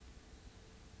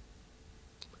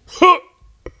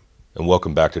and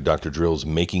welcome back to Dr. Drill's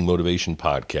Making Motivation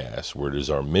podcast, where it is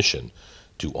our mission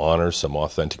to honor some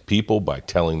authentic people by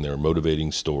telling their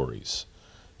motivating stories.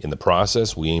 In the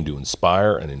process, we aim to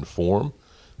inspire and inform,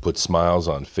 put smiles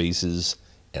on faces,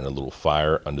 and a little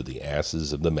fire under the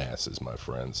asses of the masses, my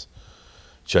friends.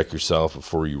 Check yourself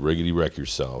before you riggedy wreck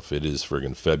yourself. It is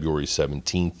friggin' February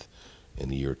 17th in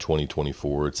the year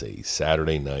 2024. It's a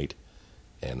Saturday night,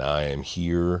 and I am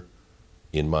here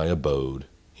in my abode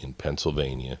in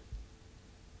Pennsylvania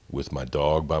with my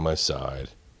dog by my side.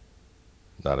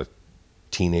 Not a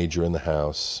teenager in the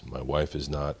house. My wife is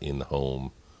not in the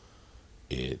home.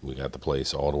 We got the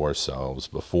place all to ourselves.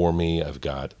 Before me, I've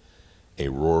got a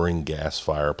roaring gas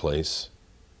fireplace.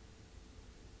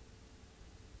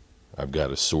 I've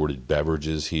got assorted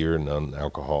beverages here,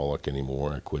 non-alcoholic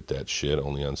anymore. I quit that shit,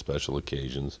 only on special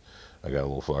occasions. I got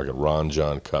a Ron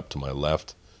John cup to my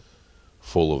left,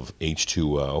 full of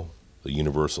H2O, the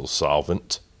universal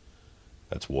solvent.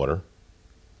 That's water.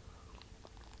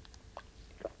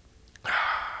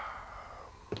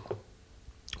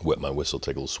 Wet my whistle,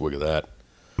 take a little swig of that.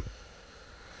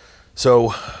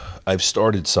 So, I've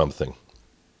started something,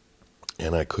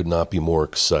 and I could not be more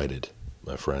excited,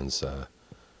 my friends.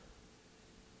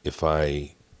 If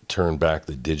I turn back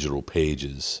the digital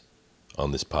pages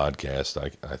on this podcast,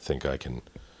 I think I can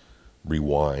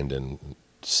rewind and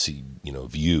see,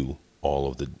 view all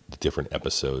of the different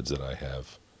episodes that I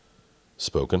have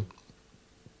spoken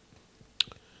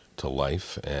to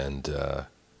life, and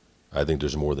I think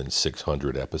there's more than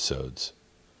 600 episodes,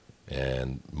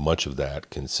 and much of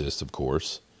that consists, of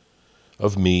course,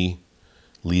 of me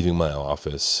leaving my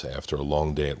office after a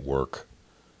long day at work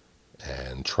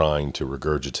and trying to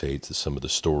regurgitate some of the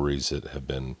stories that have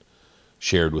been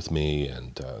shared with me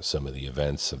and some of the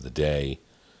events of the day,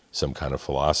 some kind of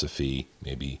philosophy,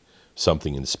 maybe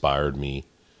something inspired me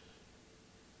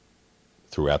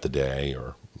throughout the day,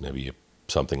 or maybe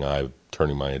something I'm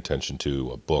turning my attention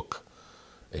to, a book,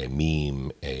 a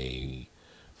meme, a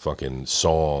fucking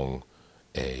song,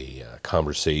 a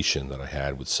conversation that I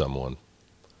had with someone.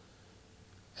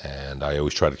 And I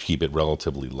always try to keep it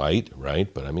relatively light,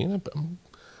 right? But I mean,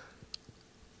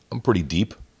 I'm pretty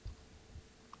deep.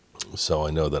 So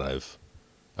I know that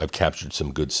I've captured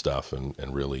some good stuff and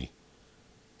really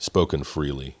spoken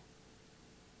freely.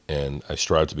 And I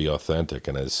strive to be authentic.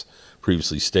 And as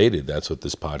previously stated, that's what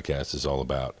this podcast is all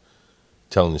about.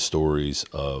 Telling the stories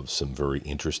of some very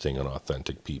interesting and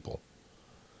authentic people.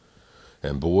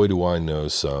 And boy, do I know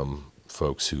some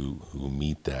folks who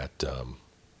meet that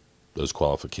those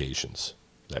qualifications,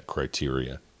 that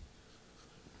criteria.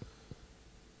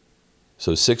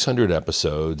 So 600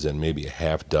 episodes, and maybe a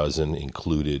half dozen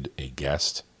included a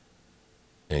guest,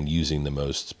 and using the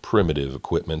most primitive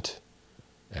equipment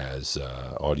as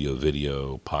audio,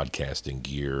 video, podcasting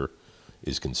gear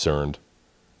is concerned.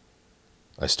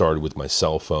 I started with my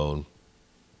cell phone,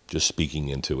 just speaking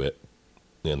into it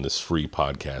in this free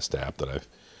podcast app that I've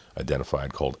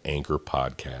identified called Anchor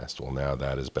Podcast. Well, now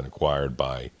that has been acquired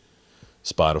by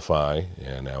Spotify,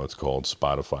 and now it's called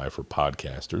Spotify for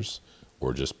Podcasters,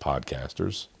 or just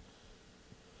Podcasters.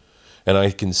 And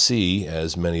I can see,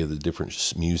 as many of the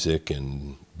different music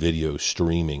and video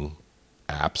streaming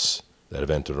apps that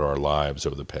have entered our lives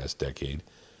over the past decade,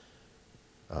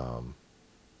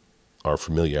 our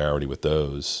familiarity with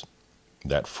those,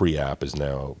 that free app is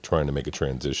now trying to make a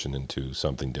transition into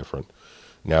something different.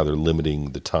 Now they're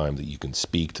limiting the time that you can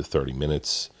speak to 30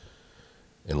 minutes,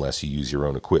 unless you use your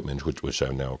own equipment, which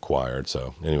I've now acquired.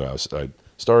 So anyway, I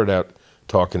started out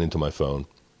talking into my phone,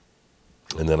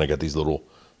 and then I got these little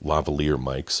lavalier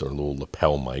mics, or little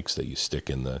lapel mics that you stick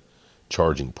in the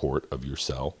charging port of your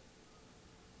cell,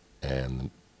 and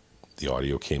the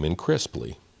audio came in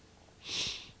crisply.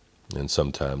 And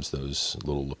sometimes those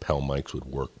little lapel mics would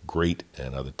work great,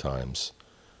 and other times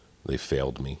they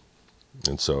failed me.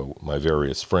 And so my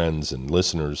various friends and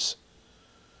listeners,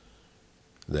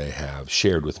 they have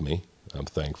shared with me. I'm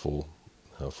thankful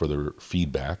for their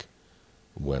feedback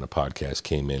when a podcast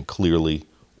came in clearly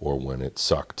or when it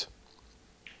sucked,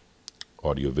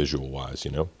 audio-visual wise,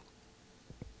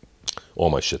 All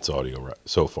my shit's audio right,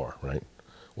 so far, right?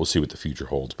 We'll see what the future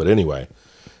holds. But anyway,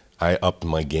 I upped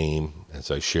my game,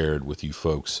 as I shared with you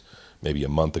folks maybe a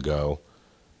month ago.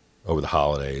 Over the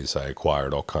holidays, I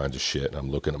acquired all kinds of shit. I'm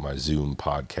looking at my Zoom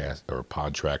podcast or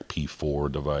PodTrack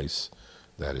P4 device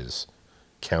that is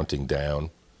counting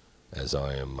down as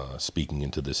I am speaking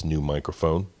into this new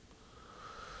microphone.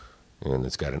 And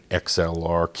it's got an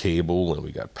XLR cable, and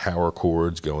we got power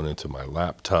cords going into my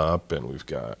laptop, and we've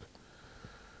got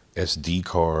SD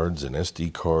cards and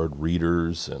SD card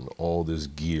readers and all this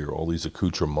gear, all these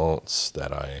accoutrements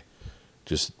that I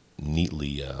just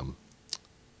neatly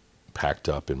packed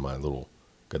up in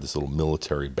got this little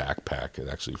military backpack, and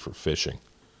actually for fishing.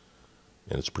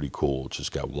 And it's pretty cool. It's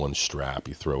just got one strap.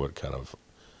 You throw it kind of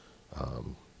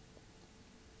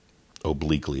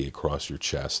obliquely across your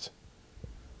chest.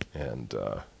 And,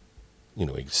 you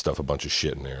can stuff a bunch of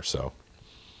shit in there. So,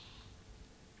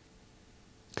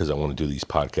 because I want to do these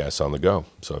podcasts on the go.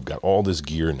 So I've got all this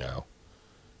gear now,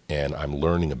 and I'm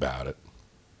learning about it.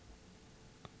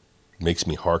 Makes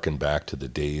me harken back to the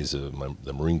days of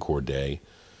the Marine Corps day.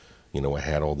 I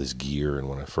had all this gear, and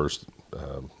when I first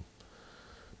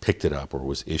picked it up or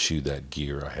was issued that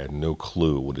gear, I had no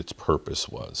clue what its purpose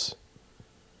was.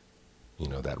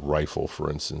 That rifle, for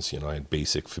instance, I had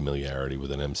basic familiarity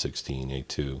with an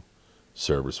M16A2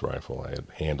 service rifle. I had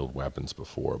handled weapons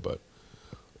before, but,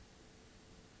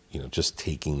 just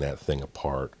taking that thing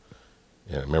apart.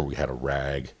 And I remember we had a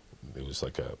rag. It was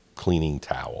like a cleaning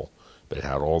towel, but it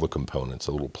had all the components,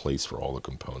 a little place for all the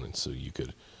components. So you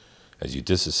could, as you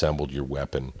disassembled your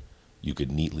weapon, you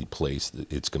could neatly place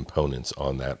its components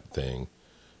on that thing,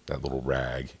 that little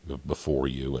rag before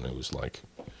you, and it was like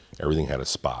everything had a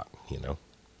spot,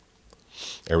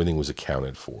 Everything was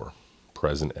accounted for,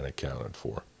 present and accounted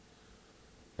for.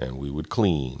 And we would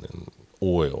clean and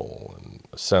oil and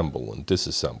assemble and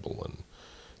disassemble,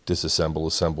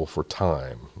 assemble for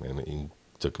time and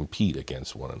to compete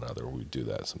against one another. We'd do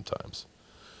that sometimes.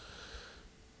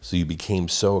 So you became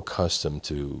so accustomed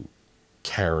to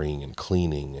carrying and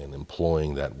cleaning and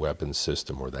employing that weapon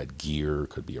system or that gear.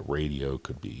 Could be a radio,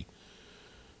 could be,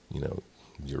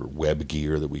 your web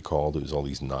gear that we called. It was all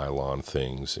these nylon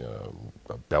things,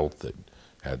 a belt that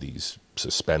had these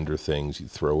suspender things you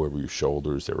throw over your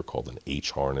shoulders. They were called an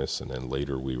H harness, and then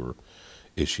later we were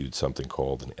issued something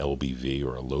called an LBV,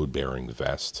 or a load-bearing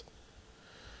vest,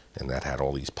 and that had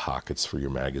all these pockets for your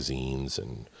magazines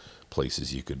and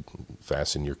places you could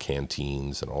fasten your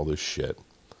canteens and all this shit.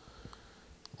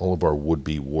 All of our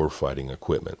would-be warfighting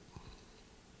equipment.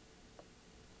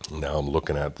 Now I'm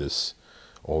looking at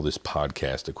all this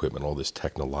podcast equipment, all this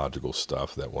technological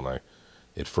stuff that when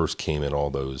it first came in all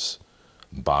those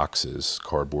boxes,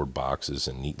 cardboard boxes,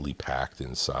 and neatly packed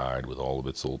inside with all of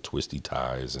its little twisty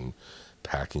ties and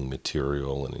packing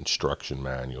material and instruction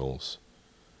manuals.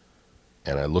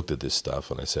 And I looked at this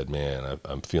stuff and I said, man,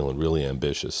 I'm feeling really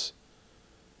ambitious.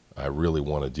 I really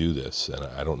want to do this, and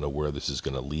I don't know where this is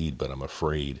going to lead, but I'm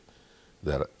afraid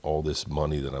that all this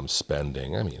money that I'm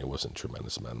spending, I mean, it wasn't a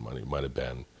tremendous amount of money. It might have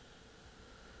been,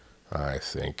 I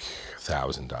think,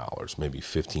 $1,000, maybe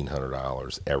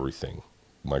 $1,500, everything.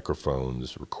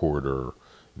 Microphones, recorder,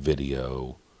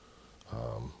 video,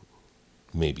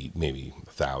 maybe $1,000,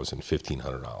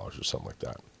 $1,500 or something like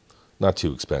that. Not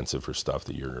too expensive for stuff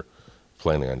that you're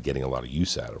planning on getting a lot of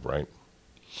use out of, right?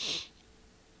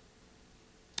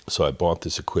 So I bought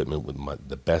this equipment with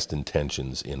the best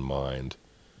intentions in mind,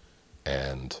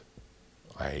 and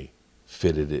I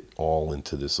fitted it all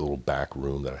into this little back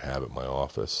room that I have at my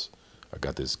office. I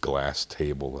got this glass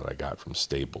table that I got from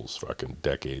Staples fucking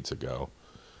decades ago,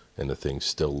 and the thing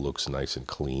still looks nice and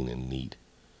clean and neat.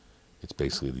 It's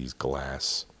basically these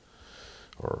glass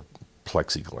or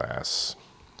plexiglass,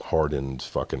 hardened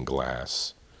fucking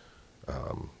glass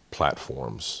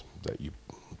platforms that you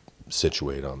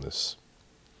situate on this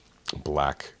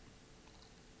black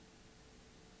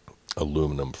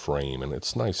aluminum frame, and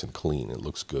it's nice and clean. It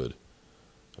looks good.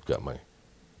 I've got my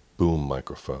boom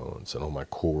microphones and all my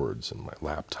cords and my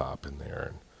laptop in there,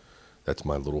 and that's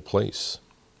my little place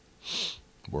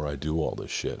where I do all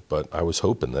this shit. But I was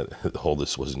hoping that all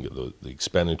this wasn't good. The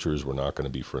expenditures were not going to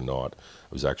be for naught.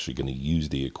 I was actually going to use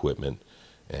the equipment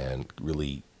and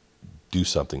really do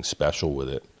something special with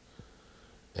it,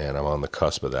 and I'm on the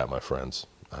cusp of that, my friends.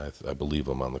 I believe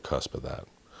I'm on the cusp of that.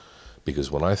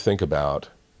 Because when I think about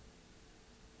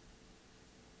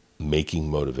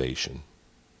making motivation,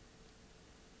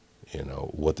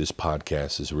 what this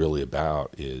podcast is really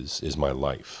about is my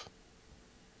life.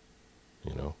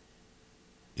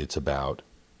 It's about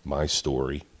my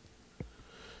story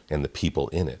and the people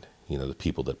in it, the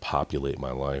people that populate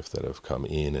my life, that have come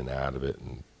in and out of it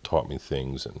and taught me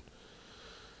things. And,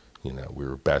 we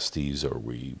were besties, or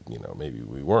maybe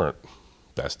we weren't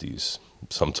besties.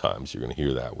 Sometimes you're going to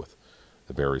hear that with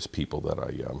the various people that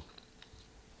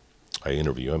I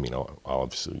interview. I mean,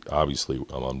 obviously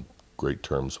I'm on great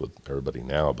terms with everybody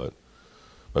now, but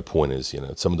my point is,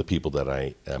 some of the people that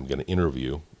I am going to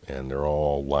interview, and they're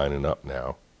all lining up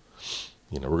now,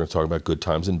 we're going to talk about good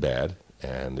times and bad,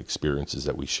 and experiences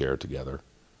that we share together,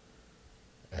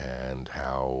 and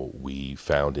how we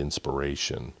found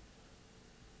inspiration.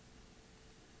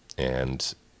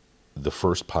 And the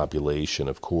first population,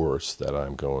 of course, that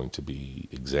I'm going to be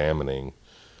examining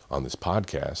on this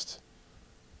podcast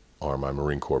are my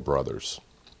Marine Corps brothers.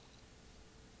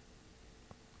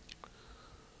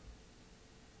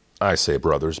 I say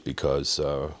brothers because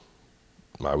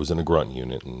I was in a grunt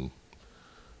unit and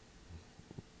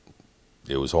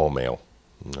it was all male.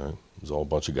 You know? It was all a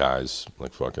bunch of guys,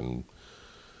 like fucking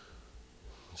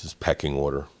just pecking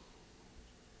order.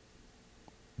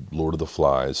 Lord of the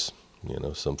Flies, you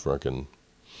know, some fucking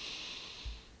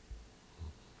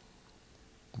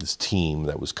this team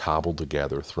that was cobbled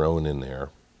together, thrown in there,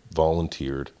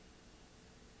 volunteered,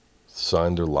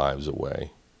 signed their lives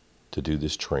away to do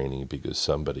this training because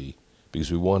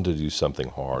we wanted to do something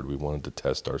hard. We wanted to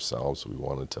test ourselves. We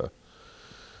wanted to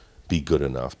be good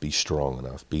enough, be strong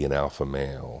enough, be an alpha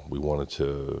male. We wanted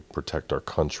to protect our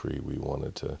country. We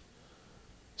wanted to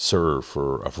serve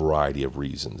for a variety of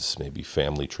reasons, maybe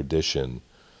family tradition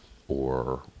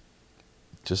or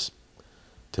just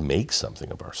to make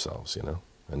something of ourselves, you know.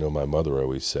 I know my mother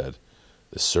always said,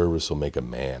 the service will make a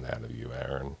man out of you,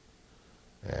 Aaron.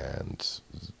 And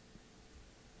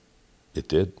it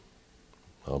did.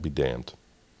 I'll be damned.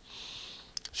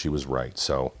 She was right.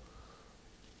 So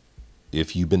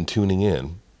if you've been tuning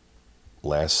in,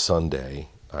 last Sunday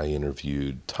I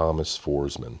interviewed Thomas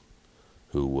Forsman,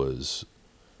 who was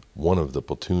one of the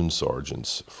platoon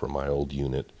sergeants for my old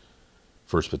unit,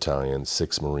 1st Battalion,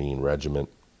 6th Marine Regiment,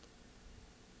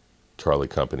 Charlie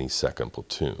Company, 2nd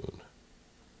Platoon.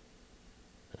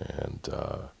 And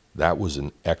that was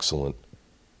an excellent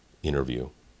interview.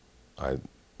 I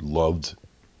loved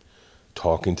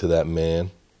talking to that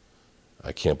man.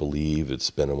 I can't believe it's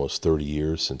been almost 30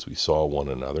 years since we saw one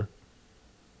another.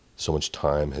 So much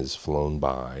time has flown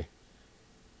by.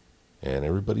 And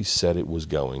everybody said it was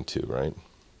going to, right?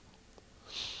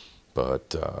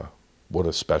 But what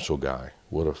a special guy.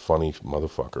 What a funny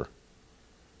motherfucker.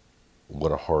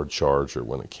 What a hard charger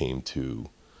when it came to,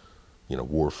 you know,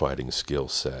 warfighting skill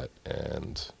set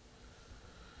and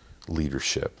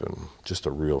leadership, and just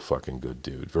a real fucking good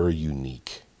dude. Very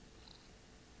unique.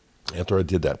 After I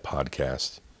did that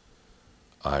podcast,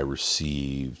 there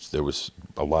was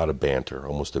a lot of banter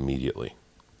almost immediately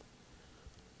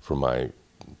from my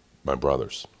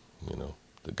brothers, you know,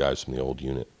 the guys from the old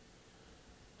unit.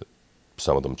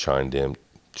 Some of them chimed in.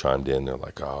 They're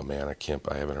like, oh man, I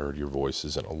haven't heard your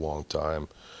voices in a long time.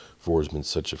 Forsman's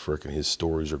such a frickin', his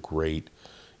stories are great.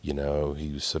 You know,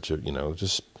 he was such a, you know,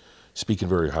 just speaking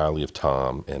very highly of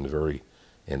Tom and very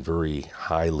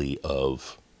highly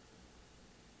of,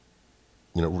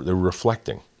 you know, they're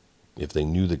reflecting. If they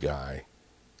knew the guy,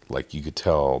 like you could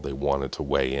tell they wanted to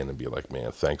weigh in and be like,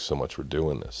 man, thanks so much for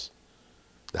doing this.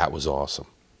 That was awesome.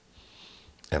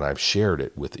 And I've shared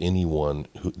it with anyone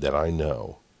that I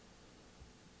know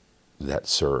that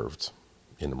served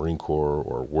in the Marine Corps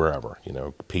or wherever, you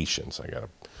know, patience. I got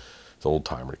the old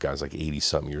timer, the guy's like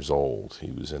 80-something years old.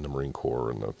 He was in the Marine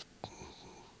Corps in the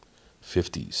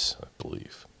 50s, I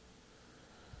believe.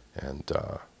 And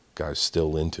guy's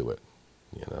still into it,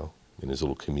 you know. In his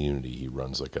little community, he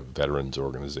runs like a veterans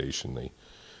organization. They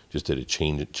just did a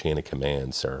chain of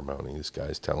command ceremony. This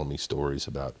guy's telling me stories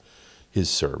about his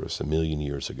service 1,000,000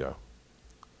 years ago.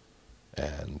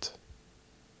 And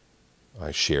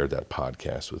I shared that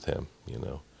podcast with him, you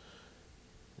know.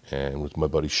 And with my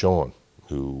buddy Sean,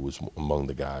 who was among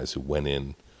the guys who went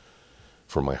in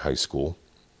for my high school.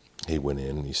 He went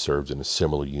in and he served in a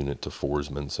similar unit to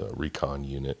Forsman's, a recon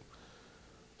unit,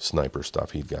 sniper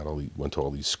stuff. He went to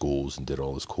all these schools and did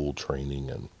all this cool training.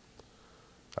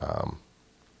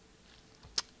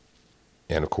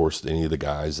 And of course, any of the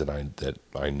guys that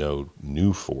I know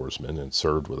knew Forsman and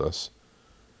served with us,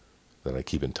 that I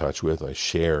keep in touch with, I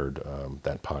shared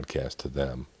that podcast to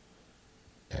them.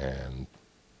 And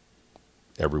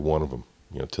every one of them,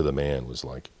 you know, to the man was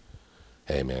like,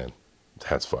 hey man,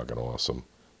 that's fucking awesome.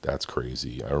 That's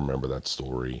crazy. I remember that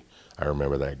story. I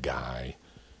remember that guy.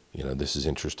 You know, this is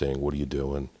interesting. What are you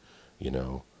doing? You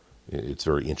know, it's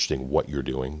very interesting what you're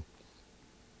doing.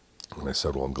 And I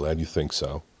said, well, I'm glad you think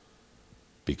so,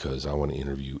 because I want to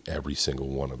interview every single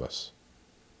one of us.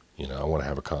 You know, I want to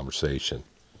have a conversation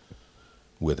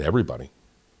with everybody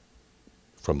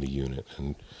from the unit.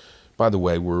 And by the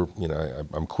way,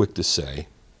 I'm quick to say,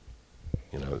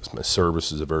 you know, my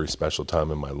service is a very special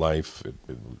time in my life.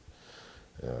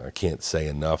 I can't say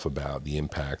enough about the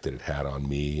impact that it had on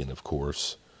me. And of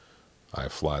course, I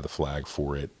fly the flag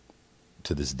for it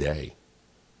to this day.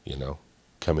 You know,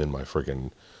 come in my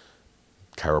freaking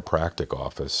chiropractic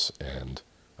office and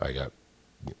I got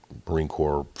Marine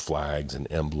Corps flags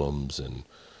and emblems and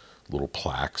little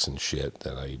plaques and shit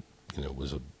that I, you know,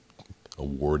 was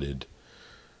awarded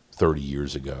 30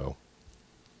 years ago.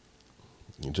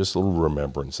 Just little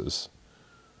remembrances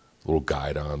little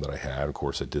guide on that I had. Of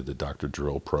course, I did the Dr.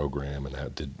 Drill program and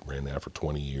ran that for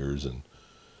 20 years. And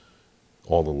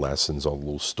all the lessons, all the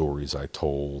little stories I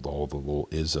told, all the little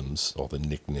isms, all the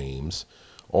nicknames,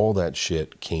 all that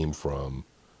shit came from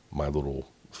my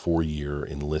little 4-year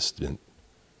enlistment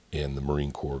in the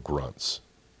Marine Corps Grunts.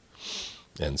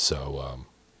 And so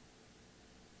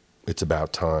it's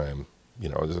about time,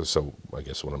 so I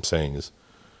guess what I'm saying is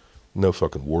no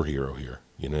fucking war hero here.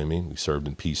 You know what I mean? We served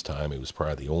in peacetime. It was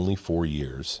probably the only 4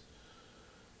 years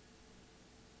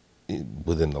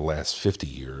within the last 50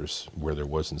 years where there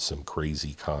wasn't some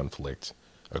crazy conflict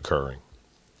occurring.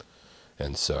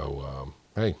 And so,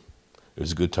 hey, it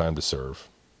was a good time to serve.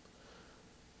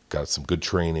 Got some good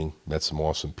training, met some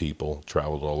awesome people,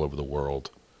 traveled all over the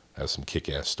world, have some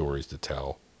kick-ass stories to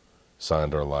tell,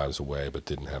 signed our lives away, but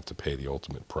didn't have to pay the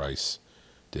ultimate price,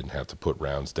 didn't have to put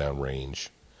rounds down range,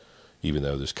 even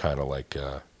though there's kind of like,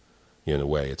 in a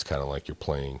way, it's kind of like you're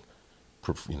playing,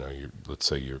 let's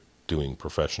say you're doing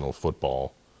professional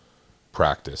football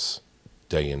practice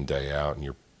day in, day out, and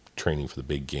you're training for the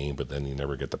big game, but then you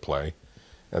never get to play.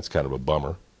 That's kind of a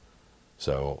bummer.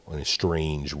 So in a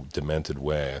strange, demented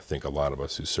way, I think a lot of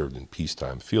us who served in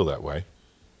peacetime feel that way.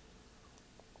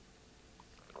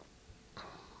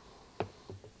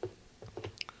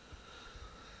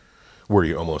 Where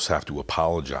you almost have to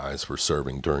apologize for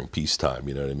serving during peacetime,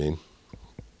 you know what I mean?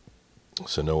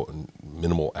 So no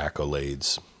minimal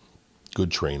accolades, good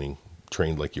training,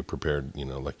 trained like you're prepared,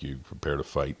 like you prepare to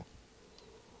fight.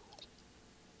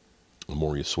 The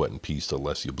more you sweat in peace, the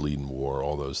less you bleed in war,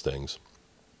 all those things.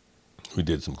 We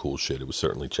did some cool shit. It was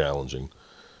certainly challenging,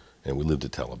 and we lived to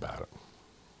tell about it.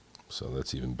 So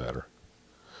that's even better.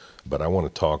 But I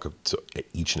want to talk to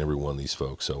each and every one of these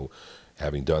folks. So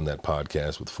having done that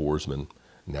podcast with Forsman,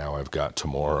 now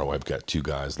tomorrow I've got 2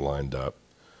 guys lined up.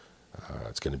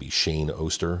 It's going to be Shane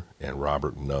Oster and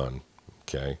Robert Nunn,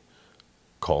 okay?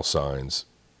 Call signs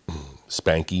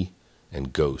Spanky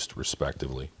and Ghost,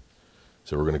 respectively.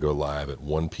 So we're going to go live at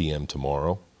 1 p.m.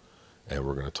 tomorrow, and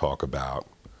we're going to talk about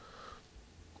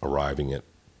arriving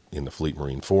in the Fleet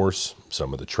Marine Force,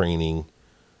 some of the training,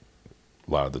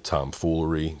 a lot of the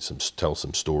tomfoolery, tell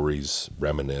some stories,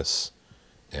 reminisce,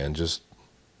 and just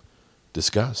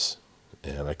discuss.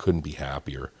 And I couldn't be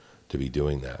happier to be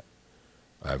doing that.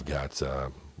 I've got,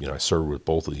 I served with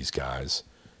both of these guys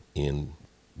in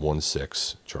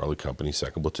 1-6, Charlie Company,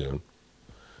 2nd Platoon,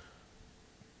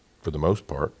 for the most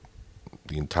part,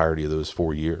 the entirety of those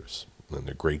 4 years. And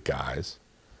they're great guys.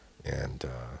 And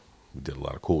we did a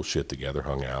lot of cool shit together,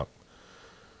 hung out,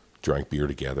 drank beer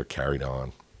together, carried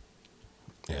on.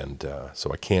 And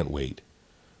so I can't wait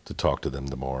to talk to them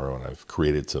tomorrow. And I've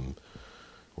created some,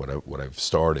 what I've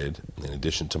started, in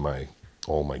addition to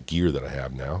all my gear that I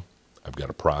have now, I've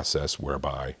got a process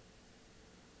whereby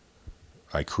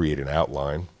I create an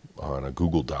outline on a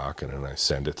Google Doc, and then I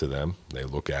send it to them. They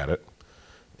look at it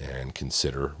and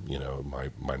consider,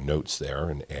 my notes there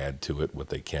and add to it what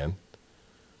they can.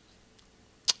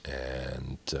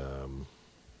 And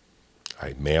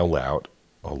I mail out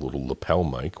a little lapel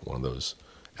mic, one of those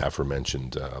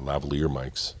aforementioned lavalier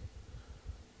mics.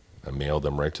 I mail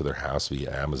them right to their house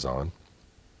via Amazon.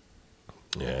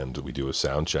 And we do a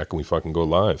sound check and we fucking go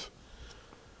live.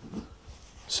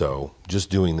 So just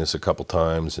doing this a couple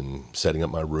times and setting up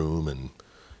my room and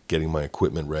getting my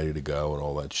equipment ready to go and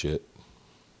all that shit.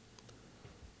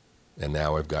 And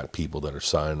now I've got people that are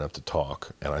signing up to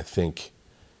talk, and I think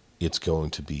it's going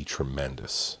to be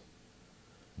tremendous.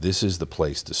 This is the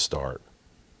place to start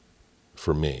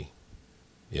for me.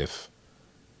 If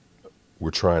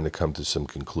we're trying to come to some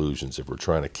conclusions, if we're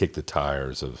trying to kick the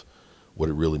tires of what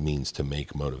it really means to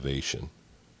make motivation.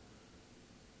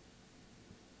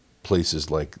 Places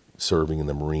like serving in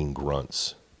the Marine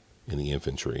Grunts, in the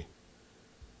infantry,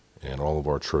 and all of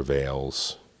our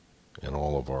travails, and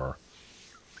all of our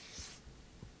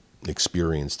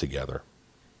experiences together,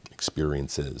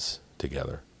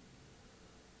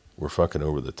 we're fucking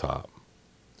over the top.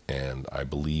 And I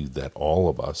believe that all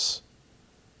of us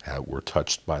were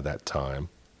touched by that time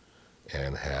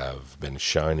and have been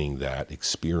shining that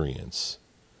experience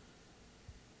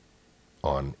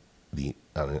on the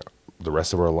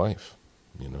rest of our life.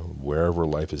 Wherever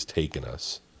life has taken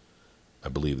us, I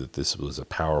believe that this was a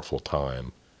powerful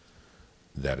time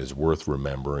that is worth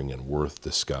remembering and worth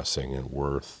discussing and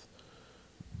worth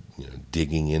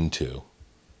digging into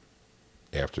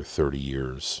after 30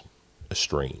 years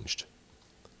estranged.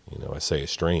 I say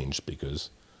estranged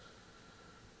because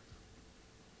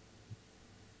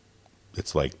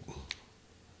it's like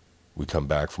we come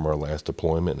back from our last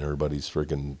deployment and everybody's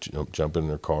freaking jumping in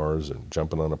their cars and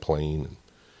jumping on a plane. And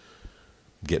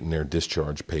getting their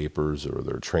discharge papers or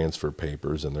their transfer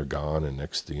papers, and they're gone, and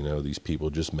next thing you know, these people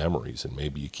are just memories, and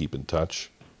maybe you keep in touch.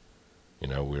 You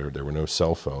know, there were no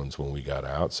cell phones when we got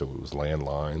out, so it was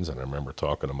landlines, and I remember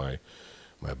talking to my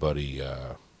buddy,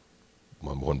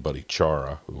 one buddy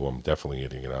Chara, who I'm definitely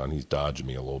getting it on. He's dodging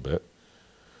me a little bit,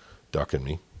 ducking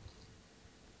me.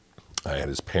 I had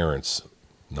his parents'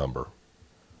 number.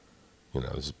 You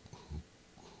know,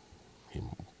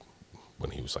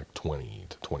 when he was like 20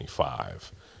 to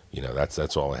 25. You know,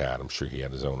 that's all I had. I'm sure he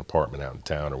had his own apartment out in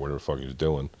town or whatever the fuck he was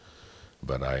doing.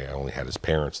 But I only had his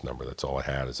parents' number. That's all I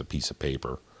had is a piece of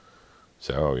paper.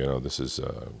 So, you know, this is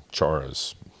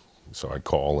Chara's. So I'd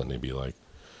call and they'd be like,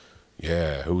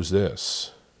 yeah, who's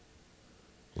this?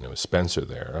 You know, is Spencer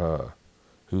there?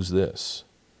 Who's this?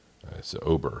 It's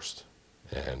Oberst.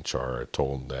 And Chara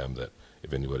told them that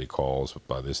if anybody calls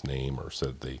by this name or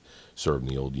said they served in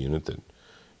the old unit, that,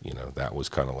 you know, that was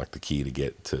kind of like the key to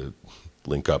get to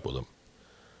link up with them.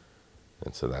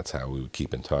 And so that's how we would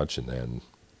keep in touch. And then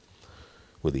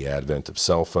with the advent of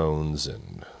cell phones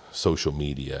and social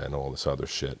media and all this other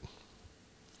shit,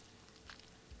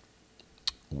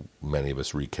 many of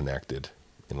us reconnected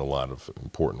in a lot of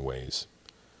important ways.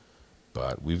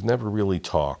 But we've never really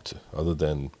talked other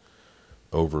than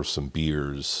over some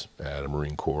beers at a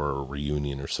Marine Corps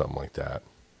reunion or something like that.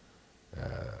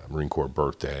 Marine Corps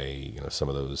birthday, you know, some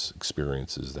of those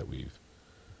experiences that we've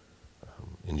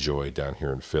enjoyed down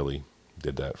here in Philly.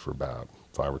 Did that for about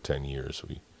 5 or 10 years.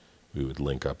 We would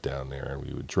link up down there and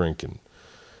we would drink and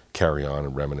carry on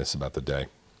and reminisce about the day.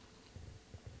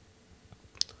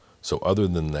 So other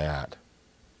than that,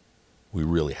 we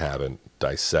really haven't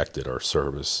dissected our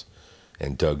service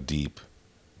and dug deep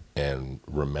and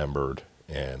remembered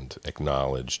and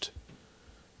acknowledged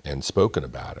and spoken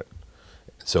about it.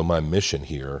 So my mission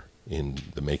here in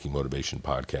the Making Motivation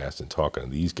podcast and talking to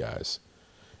these guys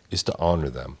is to honor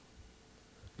them,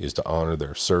 is to honor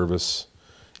their service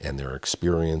and their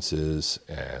experiences,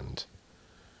 and,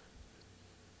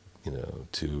 you know,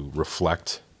 to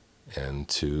reflect and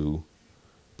to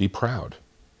be proud.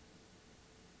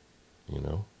 You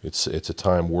know, it's a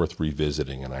time worth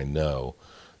revisiting, and I know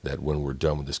that when we're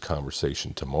done with this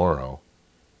conversation tomorrow,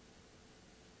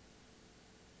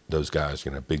 those guys are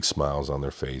going to have big smiles on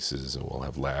their faces, and we'll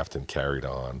have laughed and carried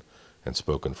on and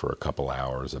spoken for a couple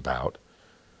hours about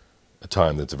a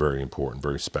time that's very important,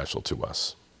 very special to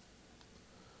us.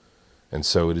 And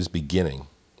so it is beginning.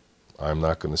 I'm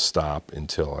not going to stop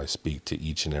until I speak to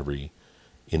each and every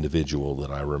individual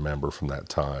that I remember from that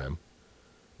time.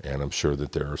 And I'm sure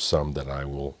that there are some that I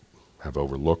will have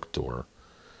overlooked, or,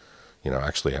 you know,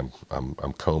 actually I'm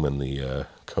combing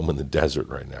the desert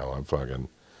right now. I'm fucking,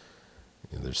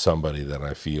 you know, there's somebody that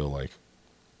I feel like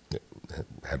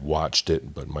had watched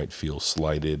it but might feel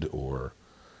slighted, or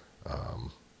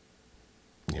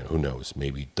you know, who knows,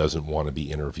 maybe doesn't want to be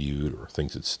interviewed or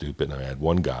thinks it's stupid. And I had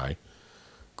one guy,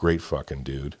 great fucking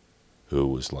dude, who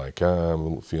was like,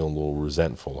 I'm feeling a little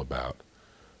resentful about,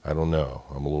 I don't know,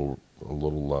 I'm a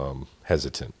little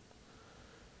hesitant,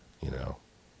 you know,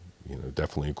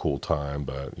 definitely a cool time,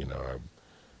 but, you know, I'm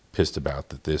pissed about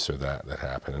this or that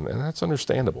happened. And that's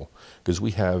understandable, because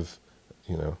we have,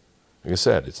 you know, like I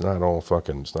said, it's not all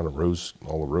a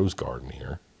rose garden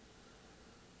here.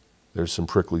 There's some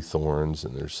prickly thorns,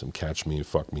 and there's some catch me and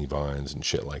fuck me vines and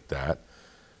shit like that.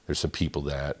 There's some people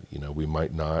that, you know, we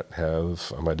might not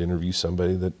have, I might interview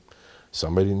somebody that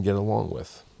somebody didn't get along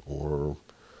with, or,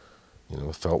 you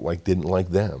know, felt like didn't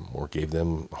like them, or gave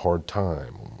them a hard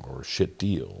time, or a shit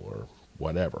deal, or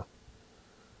whatever.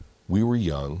 We were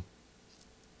young,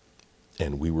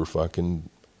 and we were fucking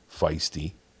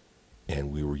feisty,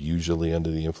 and we were usually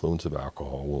under the influence of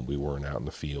alcohol when we weren't out in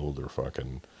the field or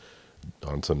fucking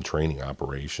on some training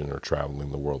operation or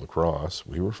traveling the world across.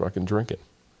 We were fucking drinking.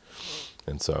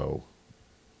 And so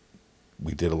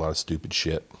we did a lot of stupid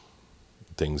shit,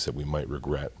 things that we might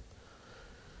regret.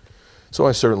 So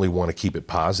I certainly want to keep it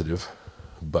positive,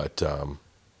 but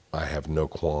I have no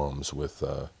qualms with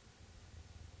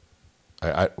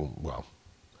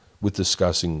with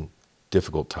discussing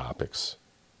difficult topics,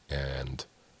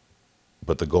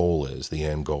 but the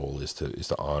end goal is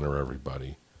to honor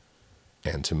everybody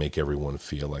and to make everyone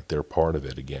feel like they're part of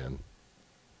it again.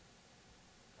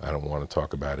 I don't want to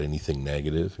talk about anything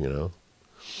negative, you know,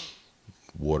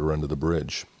 water under the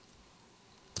bridge,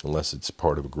 unless it's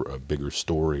part of a bigger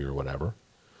story or whatever.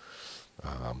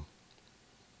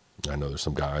 I know there's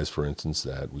some guys, for instance,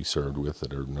 that we served with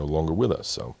that are no longer with us,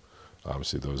 so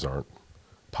obviously those aren't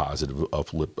positive,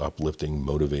 uplifting,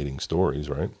 motivating stories,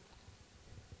 right?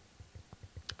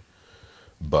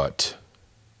 But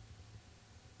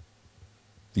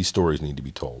these stories need to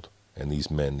be told. and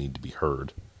these men need to be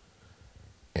heard.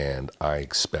 And I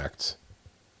expect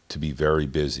to be very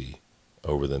busy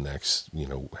over the next,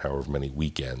 however many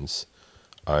weekends.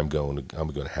 I'm going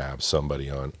to have somebody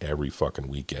on every fucking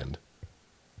weekend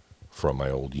from my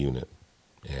old unit.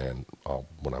 And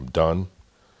when I'm done,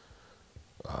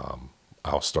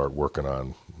 I'll start working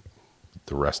on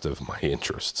the rest of my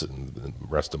interests and the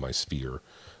rest of my sphere,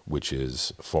 which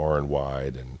is far and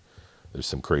wide. And there's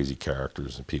some crazy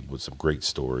characters and people with some great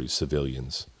stories,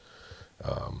 civilians.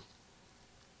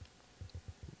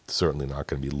 Certainly not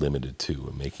going to be limited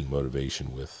to making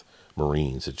motivation with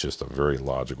Marines. It's just a very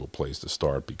logical place to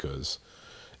start because,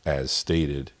 as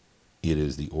stated, it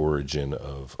is the origin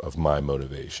of my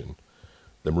motivation.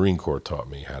 The Marine Corps taught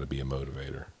me how to be a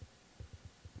motivator.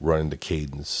 Running to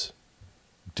cadence,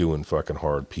 doing fucking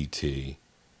hard PT,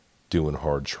 doing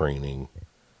hard training,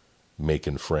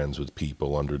 making friends with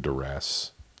people under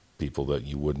duress, people that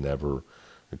you would never,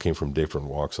 that came from different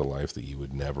walks of life that you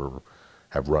would never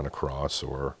have run across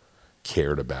or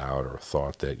cared about or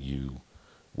thought that you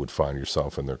would find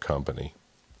yourself in their company.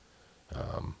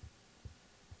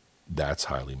 That's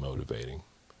highly motivating.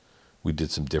 We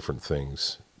did some different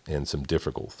things and some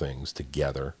difficult things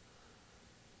together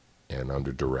and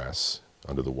under duress,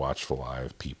 under the watchful eye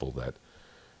of people that,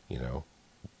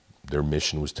 their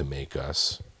mission was to make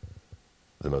us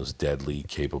the most deadly,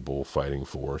 capable fighting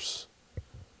force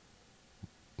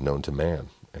known to man.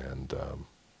 And,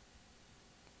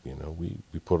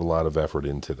 we put a lot of effort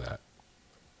into that,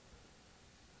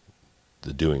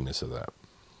 the doingness of that.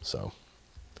 So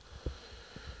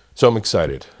I'm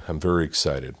excited. I'm very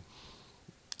excited.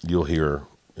 You'll hear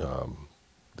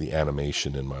the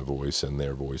animation in my voice and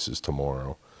their voices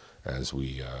tomorrow as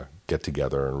we get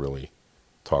together and really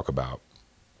talk about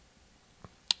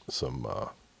some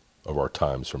of our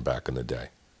times from back in the day.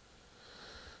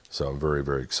 So I'm very,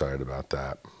 very excited about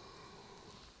that.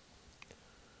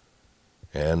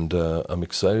 And I'm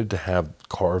excited to have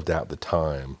carved out the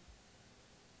time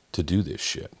to do this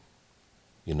shit.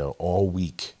 All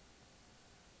week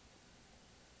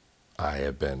I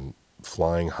have been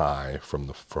flying high from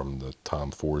the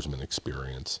Tom Forsman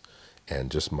experience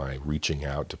and just my reaching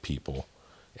out to people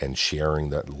and sharing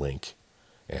that link,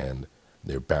 and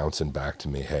they're bouncing back to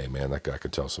me, hey man, that guy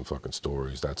could tell some fucking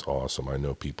stories. That's awesome. I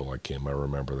know people like him. I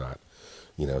remember that.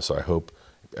 So I hope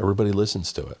everybody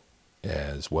listens to it,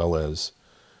 as well as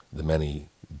the many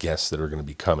guests that are going to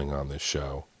be coming on this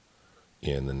show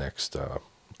in the next,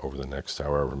 over the next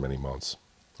however many months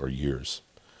or years.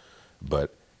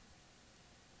 But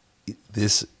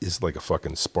this is like a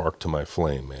fucking spark to my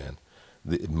flame, man.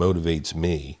 It motivates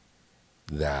me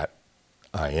that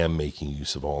I am making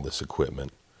use of all this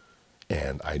equipment,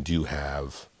 and I do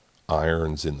have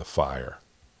irons in the fire,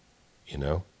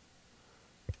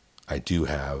 I do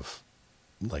have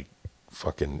like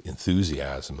fucking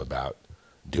enthusiasm about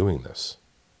doing this,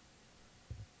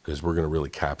 because we're going to really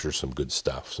capture some good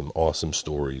stuff, some awesome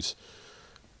stories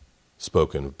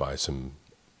spoken by some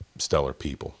stellar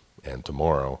people. And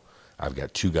tomorrow I've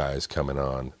got 2 guys coming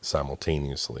on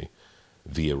simultaneously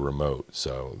via remote.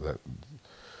 So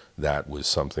that was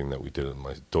something that we did, and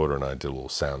my daughter and I did a little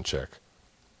sound check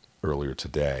earlier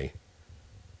today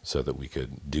so that we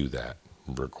could do that.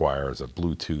 It requires a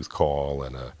Bluetooth call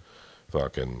and a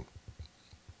fucking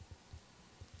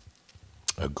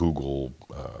a Google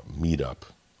meetup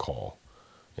call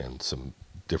and some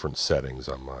different settings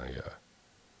on my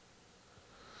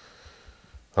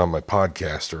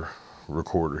podcaster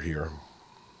recorder here.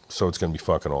 So it's going to be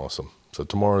fucking awesome. So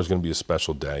tomorrow is going to be a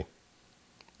special day.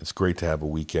 It's great to have a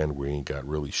weekend where you ain't got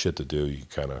really shit to do. You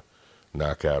kind of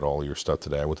knock out all your stuff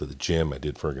today. I went to the gym. I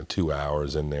did fucking 2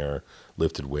 hours in there,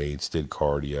 lifted weights, did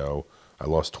cardio. I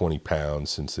lost 20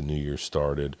 pounds since the new year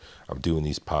started. I'm doing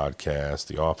these podcasts.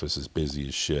 The office is busy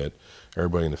as shit.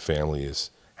 Everybody in the family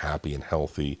is happy and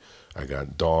healthy. I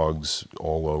got dogs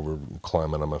all over,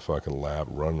 climbing on my fucking lap,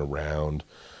 running around,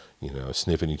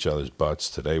 sniffing each other's butts.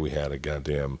 Today we got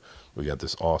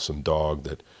this awesome dog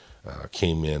that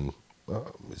came in,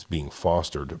 is being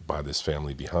fostered by this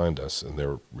family behind us, and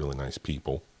they're really nice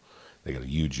people. They got a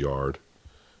huge yard.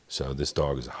 So this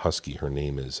dog is a husky. Her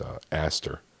name is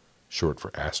Aster, short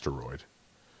for asteroid.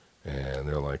 And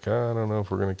they're like, I don't know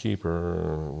if we're going to keep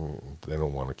her. They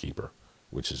don't want to keep her,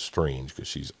 which is strange because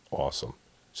she's awesome.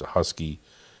 She's a husky.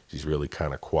 She's really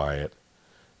kind of quiet.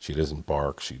 She doesn't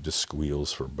bark. She just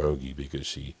squeals for Bogey because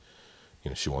she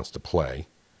wants to play.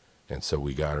 And so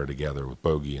we got her together with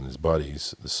Bogey and his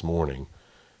buddies this morning.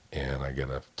 And I get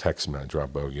a text message. I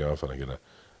drop Bogey off, and I get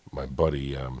my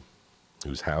buddy,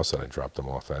 whose house that I dropped them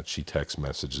off at, she text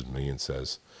messages me and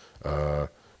says, could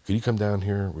you come down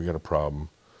here? We got a problem.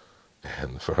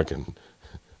 And fucking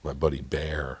my buddy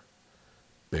Bear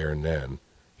Nen,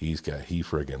 he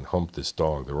friggin' humped this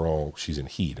dog. She's in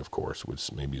heat, of course,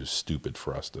 which maybe was stupid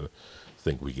for us to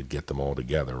think we could get them all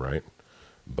together, right?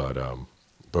 But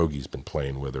Bogey's been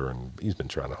playing with her, and he's been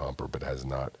trying to hump her, but has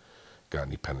not got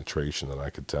any penetration that I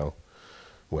could tell.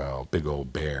 Well, big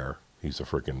old Bear, he's a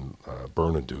freaking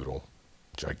Bernedoodle,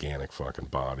 gigantic fucking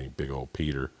body, big old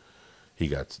Peter. He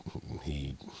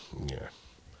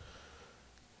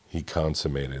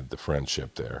consummated the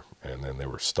friendship there, and then they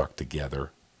were stuck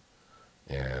together.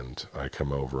 And I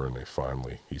come over, and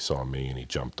he saw me, and he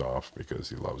jumped off because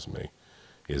he loves me.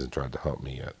 He hasn't tried to hump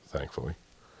me yet, thankfully.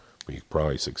 But he could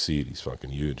probably succeed. He's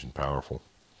fucking huge and powerful.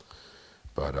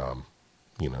 But,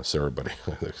 so everybody,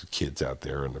 there's kids out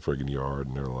there in the friggin' yard,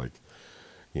 and they're like,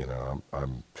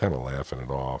 I'm kind of laughing it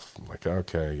off. I'm like,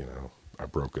 okay, I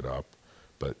broke it up.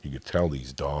 But you could tell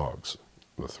these dogs,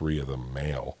 the three of them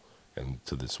male, and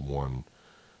to this one,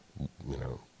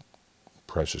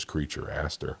 precious creature,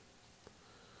 Aster,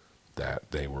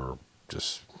 that they were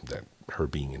just, that her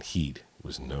being in heat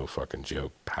was no fucking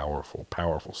joke. Powerful,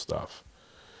 powerful stuff.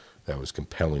 That was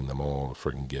compelling them all to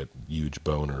friggin' get huge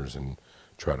boners and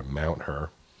try to mount her.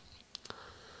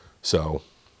 So,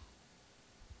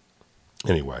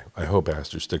 anyway, I hope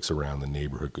Aster sticks around the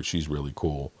neighborhood because she's really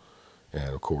cool.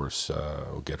 And, of course,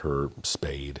 we'll get her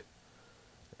spayed.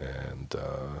 And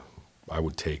I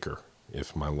would take her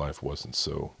if my life wasn't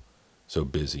so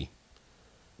busy.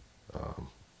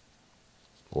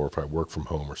 Or if I work from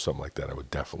home or something like that, I would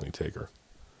definitely take her.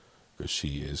 Because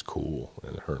she is cool,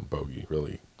 and her and Bogey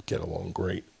really get along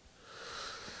great.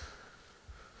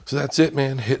 So that's it,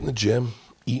 man. Hitting the gym,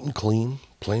 eating clean,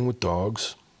 playing with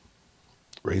dogs,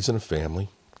 raising a family.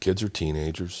 Kids are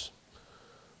teenagers.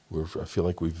 I feel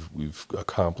like we've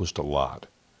accomplished a lot,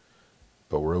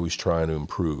 but we're always trying to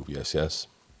improve. Yes, yes.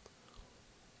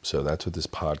 So that's what this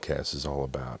podcast is all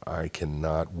about. I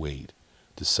cannot wait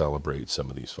to celebrate some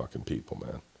of these fucking people,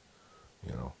 man.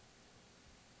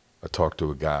 I talked to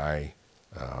a guy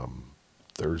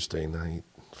Thursday night,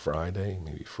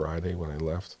 maybe Friday when I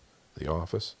left the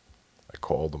office. I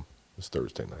called him. It was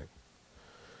Thursday night.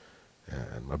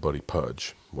 And my buddy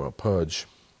Pudge. Well, Pudge,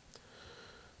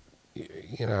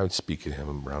 I would speak to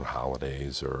him around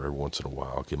holidays or every once in a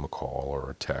while, give him a call or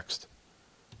a text.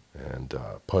 And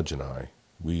Pudge and I,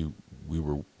 we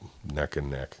were neck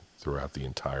and neck throughout the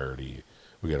entirety.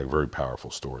 We got a very powerful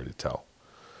story to tell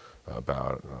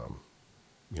about,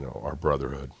 our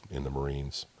brotherhood in the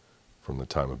Marines from the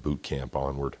time of boot camp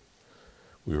onward.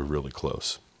 We were really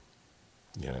close.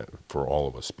 For all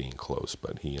of us being close,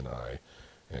 but he and I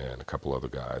and a couple other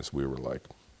guys, we were like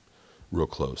real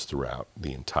close throughout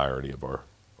the entirety of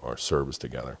our service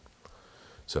together.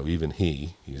 So even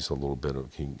he's a little bit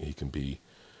of, he can be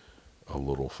a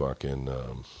little fucking,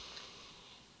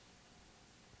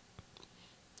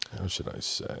 how should I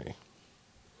say,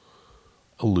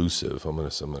 elusive. I'm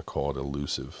gonna call it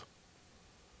elusive,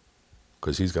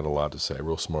 because he's got a lot to say.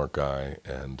 Real smart guy.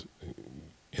 And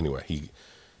anyway,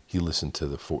 he listened to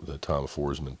the Tom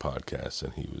Forsman podcast,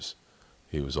 and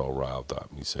he was all riled up.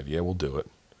 And he said, "Yeah, we'll do it."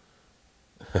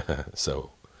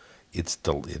 So it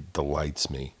delights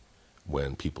me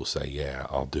when people say, "Yeah,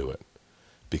 I'll do it,"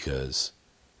 because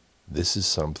this is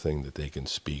something that they can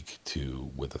speak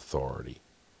to with authority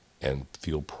and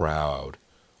feel proud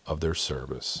of their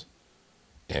service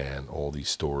and all these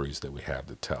stories that we have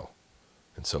to tell.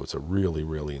 And so it's a really,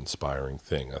 really inspiring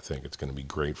thing. I think it's going to be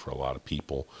great for a lot of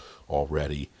people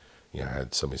already. I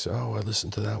had somebody say, "Oh, I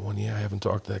listened to that one. Yeah, I haven't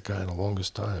talked to that guy in the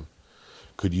longest time.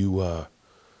 Could you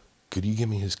give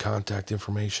me his contact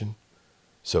information?"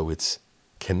 So it's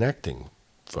connecting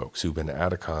folks who've been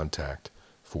out of contact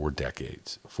for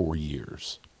decades, for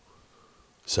years.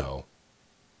 So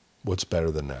what's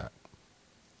better than that?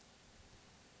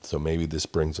 So maybe this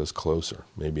brings us closer.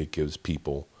 Maybe it gives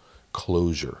people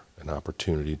closure, an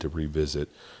opportunity to revisit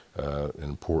an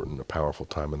important, a powerful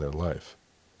time in their life.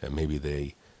 And maybe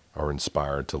they are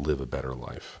inspired to live a better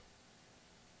life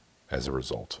as a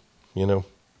result.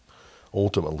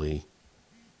 Ultimately,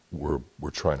 we're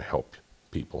trying to help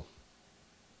people.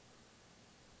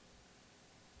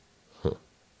 Huh.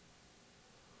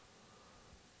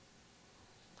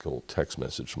 A little text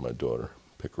message from my daughter.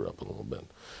 Pick her up a little bit.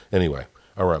 Anyway,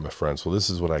 all right, my friends. Well, this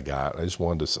is what I got. I just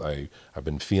wanted to say, I've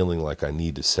been feeling like I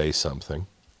need to say something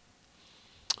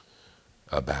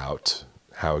about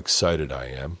how excited I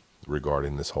am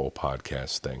regarding this whole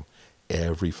podcast thing.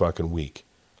 Every fucking week,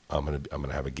 I'm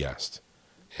gonna have a guest.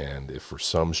 And if for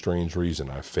some strange reason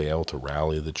I fail to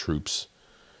rally the troops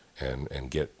and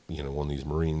get one of these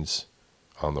Marines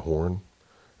on the horn,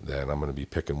 then I'm going to be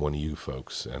picking one of you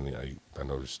folks. And I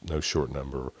know there's no short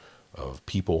number of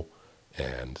people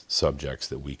and subjects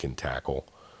that we can tackle.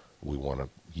 We want to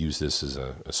use this as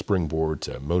a springboard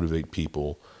to motivate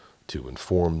people, to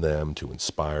inform them, to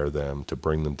inspire them, to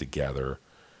bring them together,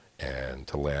 and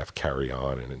to laugh, carry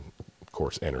on, and of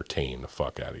course, entertain the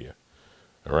fuck out of you.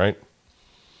 All right?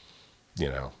 You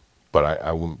know, but I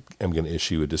am going to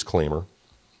issue a disclaimer.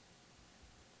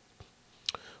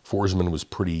 Forsman was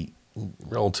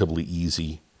relatively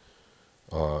easy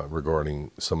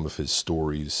regarding some of his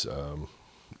stories,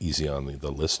 easy on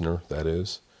the listener, that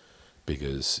is,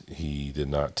 because he did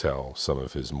not tell some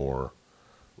of his more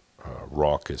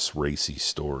raucous, racy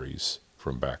stories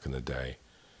from back in the day,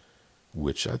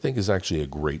 which I think is actually a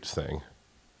great thing,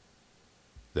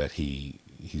 that he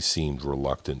seemed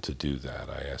reluctant to do that.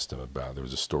 I asked him there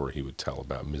was a story he would tell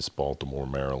about Miss Baltimore,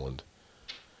 Maryland,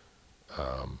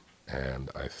 and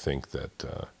I think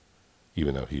that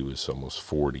even though he was almost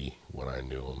 40 when I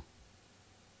knew him,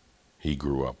 he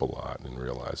grew up a lot and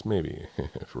realized maybe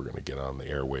if we're going to get on the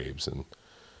airwaves and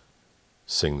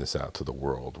sing this out to the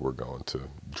world, we're going to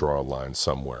draw a line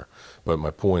somewhere. But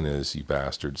my point is, you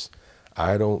bastards,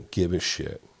 I don't give a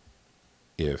shit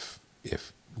if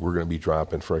we're going to be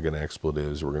dropping friggin'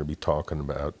 expletives, we're going to be talking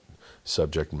about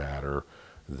subject matter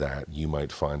that you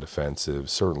might find offensive.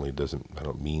 Certainly I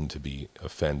don't mean to be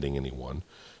offending anyone,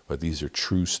 but these are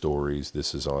true stories.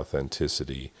 This is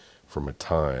authenticity from a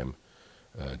time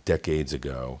decades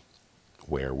ago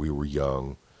where we were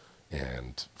young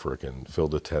and frickin'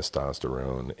 filled with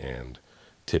testosterone and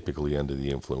typically under the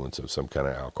influence of some kind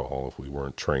of alcohol. If we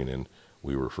weren't training,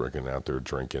 we were frickin' out there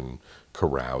drinking,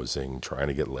 carousing, trying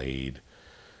to get laid,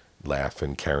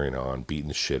 laughing, carrying on, beating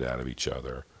the shit out of each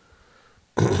other.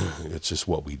 It's just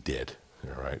what we did,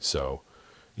 all right? So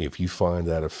if you find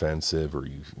that offensive, or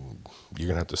you're going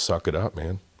to have to suck it up,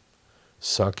 man.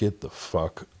 Suck it the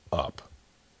fuck up,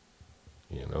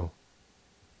 you know?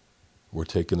 We're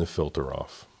taking the filter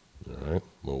off, all right?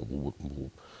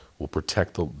 We'll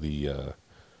protect the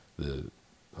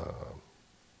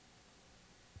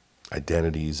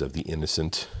identities of the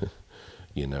innocent,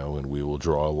 you know, and we will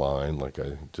draw a line like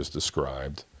I just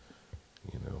described.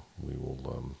 You know, we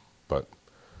will, but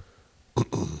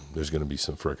there's going to be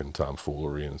some frickin'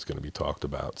 tomfoolery, and it's going to be talked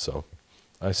about. So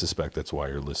I suspect that's why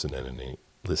you're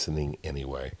listening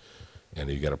anyway. And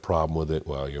if you got a problem with it,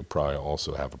 well, you'll probably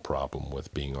also have a problem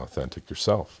with being authentic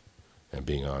yourself and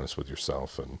being honest with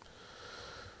yourself and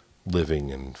living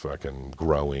and fucking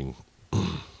growing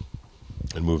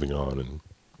and moving on and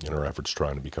in our efforts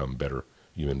trying to become better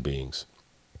human beings.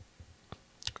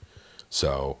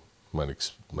 So might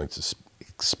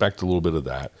expect a little bit of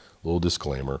that, a little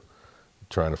disclaimer,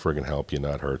 trying to friggin' help you,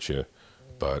 not hurt you.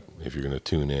 But if you're going to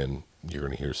tune in, you're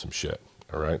going to hear some shit.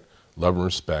 All right? Love and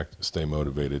respect. Stay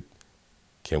motivated.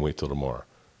 Can't wait till tomorrow.